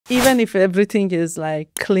Even if everything is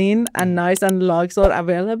like clean and nice and logs are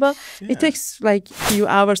available, it takes like few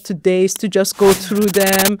hours to days to just go through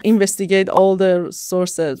them, investigate all the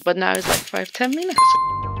sources. But now it's like 5-10 minutes.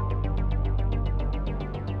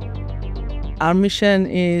 Our mission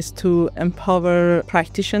is to empower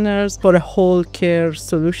practitioners for a whole care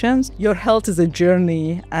solutions. Your health is a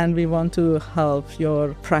journey, and we want to help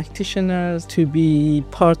your practitioners to be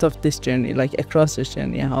part of this journey, like across this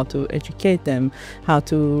journey, how to educate them, how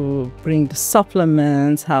to bring the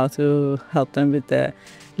supplements, how to help them with the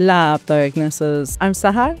lab diagnosis. I'm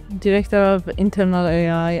Sahar, Director of Internal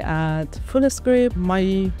AI at Fullscript.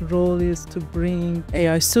 My role is to bring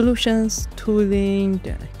AI solutions, tooling,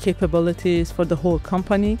 capabilities for the whole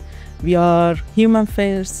company. We are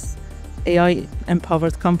human-first,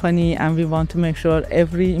 AI-empowered company, and we want to make sure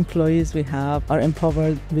every employees we have are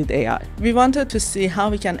empowered with AI. We wanted to see how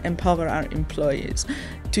we can empower our employees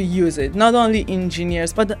to use it. Not only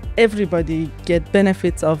engineers, but everybody get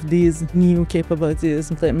benefits of these new capabilities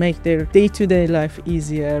that make their day-to-day life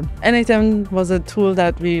easier. n8n was a tool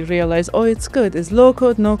that we realized, oh, it's good. It's low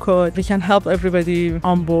code, no code. We can help everybody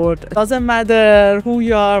on board. It doesn't matter who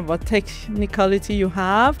you are, what technicality you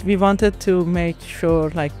have. We wanted to make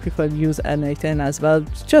sure like people use n8n as well,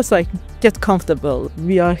 just like get comfortable.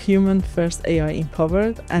 We are human first, AI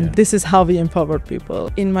empowered, and this is how we empower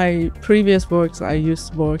people. In my previous works, I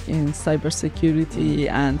used to work in cybersecurity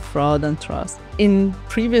and fraud and trust. In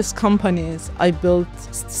previous companies, I built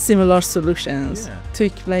similar solutions.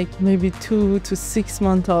 Took like maybe 2 to 6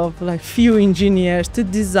 months of like few engineers to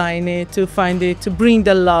design it, to find it, to bring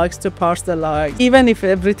the logs, to parse the logs. Even if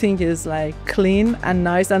everything is like clean and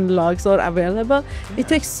nice and logs are available, it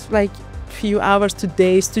takes like few hours to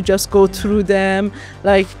days to just go through them,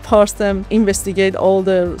 like parse them, investigate all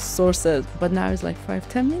the sources. But now it's like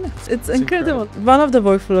 5-10 minutes. It's incredible. One of the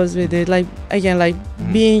workflows we did, like again, like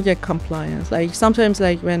being a compliance, like sometimes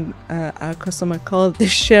like when our customer calls, they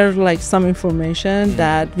share like some information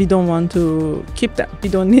that we don't want to keep them. We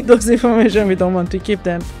don't need those information, we don't want to keep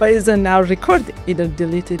them, but it's now recorded. Either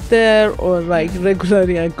delete it there, or like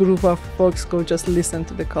regularly a group of folks go just listen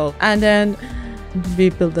to the call. And then we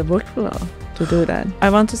build a workflow to do that. I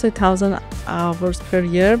want to say 1,000 hours per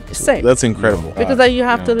year. Safe. That's incredible. Because like you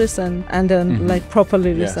have to listen and then like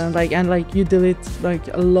properly listen, like, and like you delete like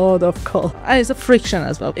a lot of call. And it's a friction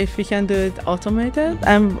as well. If we can do it automated,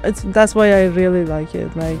 and that's why I really like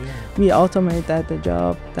it. Like we automate the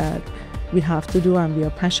job that we have to do, and we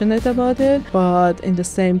are passionate about it. But in the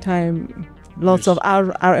same time, lots of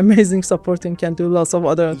our amazing support team can do lots of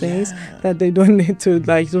other things that they don't need to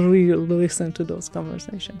like really listen to those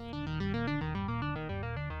conversations.